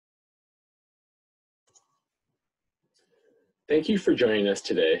Thank you for joining us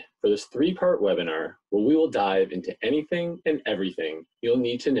today for this three-part webinar where we will dive into anything and everything you'll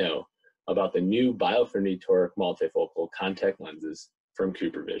need to know about the new Biofinity toric multifocal contact lenses from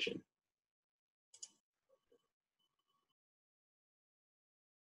CooperVision.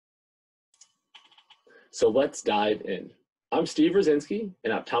 So let's dive in. I'm Steve Rosinski,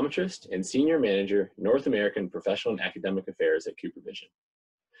 an optometrist and Senior Manager, North American Professional and Academic Affairs at CooperVision.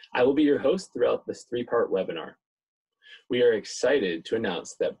 I will be your host throughout this three-part webinar. We are excited to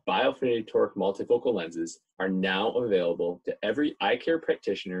announce that Biofinity toric multifocal lenses are now available to every eye care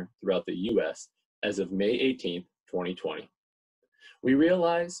practitioner throughout the U.S. as of May 18, 2020. We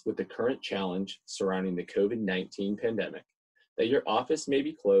realize with the current challenge surrounding the COVID-19 pandemic that your office may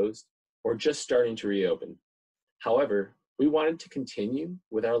be closed or just starting to reopen. However, we wanted to continue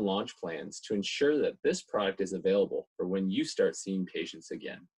with our launch plans to ensure that this product is available for when you start seeing patients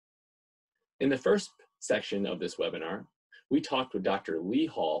again. In the first section of this webinar, we talked with Dr. Lee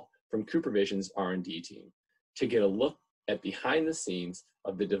Hall from CooperVision's R&D team to get a look at behind the scenes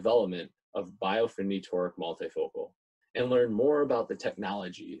of the development of Biofinity toric multifocal and learn more about the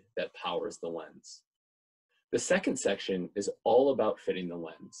technology that powers the lens. The second section is all about fitting the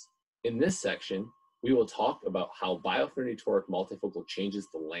lens. In this section, we will talk about how Biofinity toric multifocal changes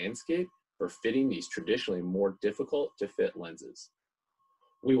the landscape for fitting these traditionally more difficult to fit lenses.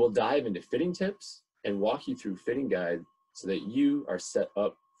 We will dive into fitting tips and walk you through fitting guide so that you are set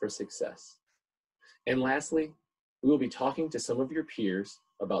up for success. And lastly, we will be talking to some of your peers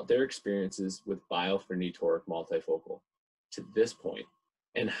about their experiences with Biofinity toric multifocal to this point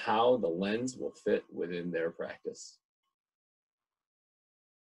and how the lens will fit within their practice.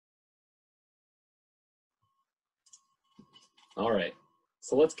 All right,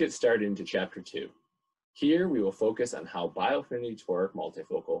 so let's get started into chapter 2. Here we will focus on how Biofinity toric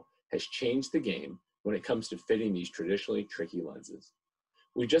multifocal has changed the game when it comes to fitting these traditionally tricky lenses.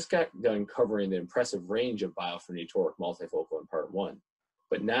 We just got done covering the impressive range of Biofinity toric multifocal in part 1,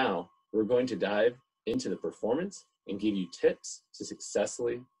 but now we're going to dive into the performance and give you tips to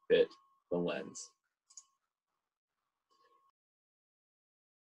successfully fit the lens.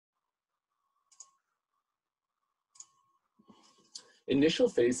 Initial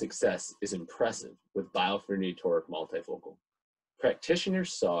phase success is impressive with Biofinity toric multifocal.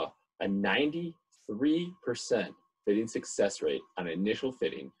 Practitioners saw a 93% fitting success rate on initial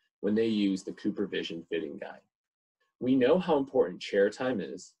fitting when they used the CooperVision fitting guide. We know how important chair time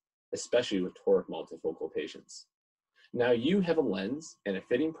is, especially with toric multifocal patients. Now you have a lens and a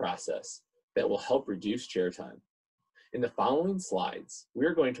fitting process that will help reduce chair time. In the following slides, we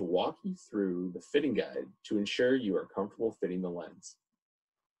are going to walk you through the fitting guide to ensure you are comfortable fitting the lens.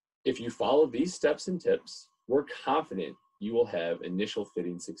 If you follow these steps and tips, we're confident you will have initial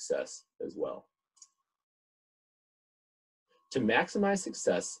fitting success as well. To maximize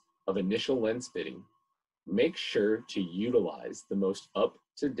success of initial lens fitting, make sure to utilize the most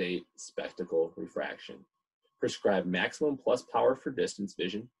up-to-date spectacle refraction. Prescribe maximum plus power for distance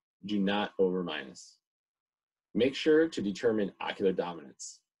vision. Do not over minus. Make sure to determine ocular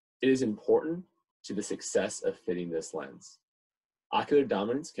dominance. It is important to the success of fitting this lens. Ocular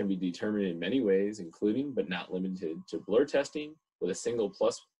dominance can be determined in many ways, including but not limited to blur testing with a single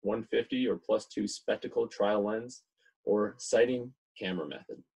plus 150 or plus 2 spectacle trial lens or sighting camera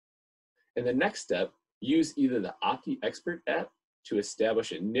method. In the next step, use either the OptiExpert app to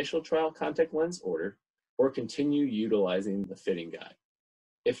establish initial trial contact lens order or continue utilizing the fitting guide.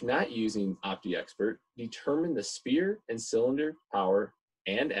 If not using OptiExpert, determine the sphere and cylinder power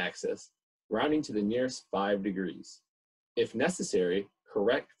and axis, rounding to the nearest 5 degrees. If necessary,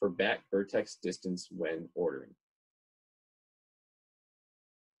 correct for back vertex distance when ordering.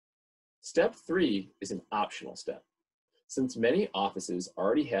 Step 3 is an optional step. Since many offices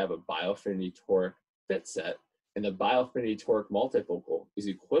already have a Biofinity toric fit set and the Biofinity toric multifocal is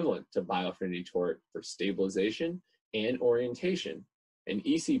equivalent to Biofinity toric for stabilization and orientation, an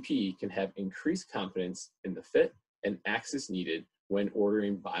ECP can have increased confidence in the fit and axis needed when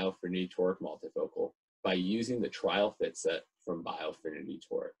ordering Biofinity toric multifocal by using the trial fit set from Biofinity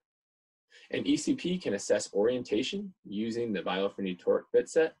toric. An ECP can assess orientation using the Biofinity toric fit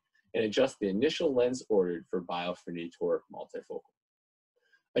set and adjust the initial lens ordered for Biofinity toric multifocal.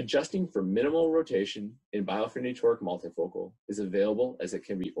 Adjusting for minimal rotation in Biofinity toric multifocal is available as it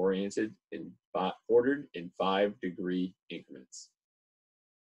can be ordered in 5-degree increments.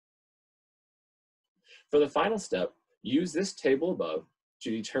 For the final step, use this table above to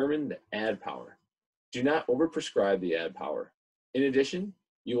determine the add power. Do not overprescribe the add power. In addition,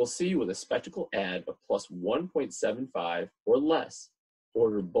 you will see with a spectacle add of plus 1.75 or less,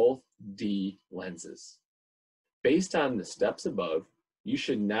 order both D lenses. Based on the steps above, you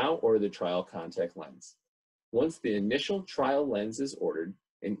should now order the trial contact lens. Once the initial trial lens is ordered,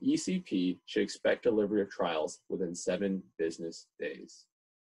 an ECP should expect delivery of trials within 7 business days.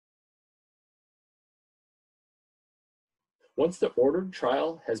 Once the ordered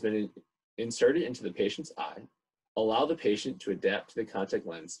trial has been inserted into the patient's eye, allow the patient to adapt to the contact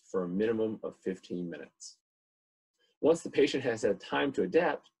lens for a minimum of 15 minutes. Once the patient has had time to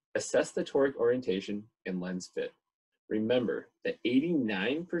adapt, assess the toric orientation and lens fit. Remember that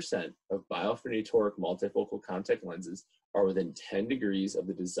 89% of Biofinity toric multifocal contact lenses are within 10 degrees of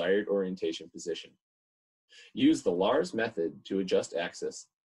the desired orientation position. Use the Lars method to adjust axis,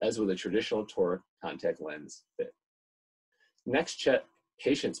 as with a traditional toric contact lens fit. Next, check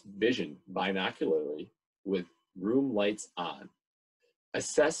patient's vision binocularly with room lights on.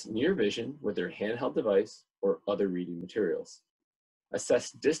 Assess near vision with their handheld device or other reading materials.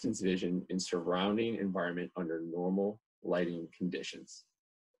 Assess distance vision in surrounding environment under normal lighting conditions.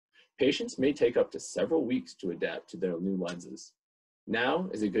 Patients may take up to several weeks to adapt to their new lenses. Now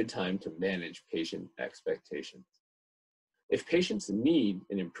is a good time to manage patient expectations. If patients need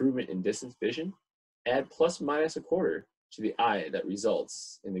an improvement in distance vision, add plus minus a quarter to the eye that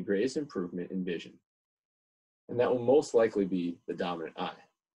results in the greatest improvement in vision. And that will most likely be the dominant eye.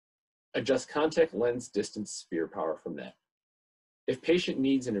 Adjust contact lens distance sphere power from that. If patient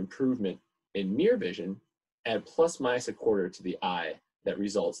needs an improvement in near vision, add plus minus a quarter to the eye that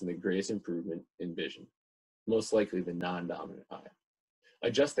results in the greatest improvement in vision, most likely the non-dominant eye.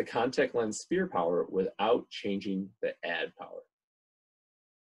 Adjust the contact lens sphere power without changing the add power.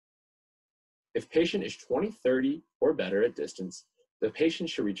 If patient is 20/30 or better at distance, the patient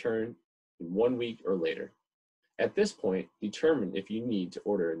should return in 1 week or later. At this point, determine if you need to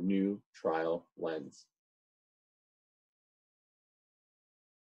order a new trial lens.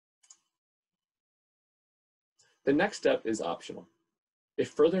 The next step is optional. If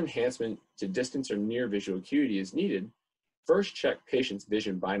further enhancement to distance or near visual acuity is needed, first check patient's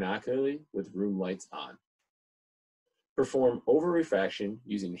vision binocularly with room lights on. Perform over-refraction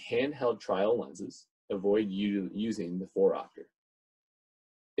using handheld trial lenses. Avoid using the 4-opter.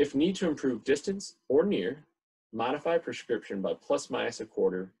 If need to improve distance or near, modify prescription by plus minus a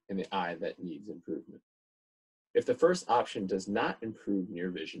quarter in the eye that needs improvement. If the first option does not improve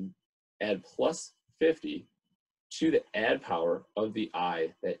near vision, add plus 50 to the add power of the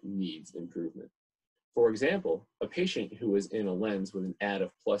eye that needs improvement. For example, a patient who is in a lens with an add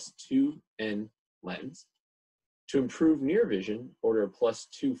of plus 2N lens, to improve near vision, order a plus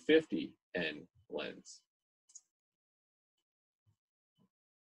 250N lens.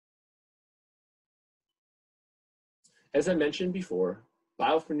 As I mentioned before,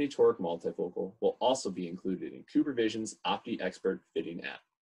 Biofinity toric multifocal will also be included in CooperVision's OptiExpert fitting app.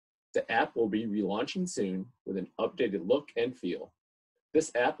 The app will be relaunching soon with an updated look and feel.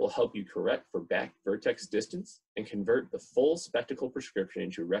 This app will help you correct for back vertex distance and convert the full spectacle prescription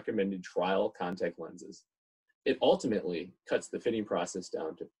into recommended trial contact lenses. It ultimately cuts the fitting process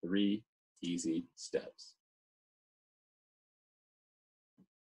down to 3 easy steps.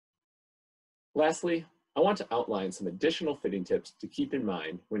 Lastly, I want to outline some additional fitting tips to keep in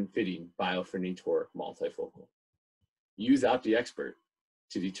mind when fitting Biofinity toric multifocal. Use OptiExpert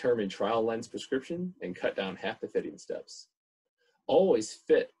to determine trial lens prescription and cut down half the fitting steps. Always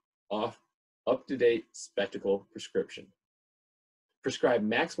fit off up-to-date spectacle prescription. Prescribe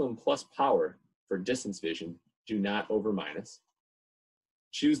maximum plus power for distance vision, do not over minus.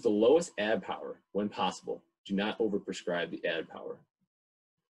 Choose the lowest add power when possible. Do not overprescribe the add power.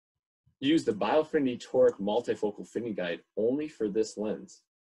 Use the Biofinity toric multifocal fitting guide only for this lens.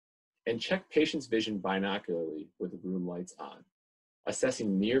 And check patient's vision binocularly with room lights on,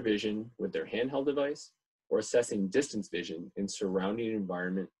 assessing near vision with their handheld device, or assessing distance vision in surrounding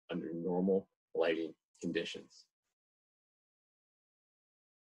environment under normal lighting conditions.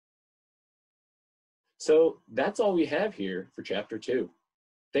 So that's all we have here for Chapter 2.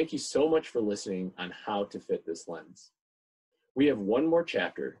 Thank you so much for listening on how to fit this lens. We have one more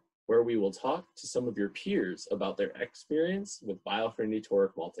chapter where we will talk to some of your peers about their experience with Biofinity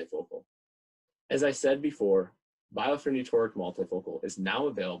toric multifocal. As I said before, Biofinity toric multifocal is now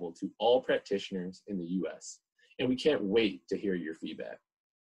available to all practitioners in the US, and we can't wait to hear your feedback.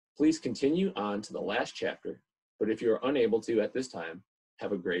 Please continue on to the last chapter, but if you are unable to at this time,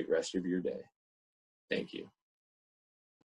 have a great rest of your day. Thank you.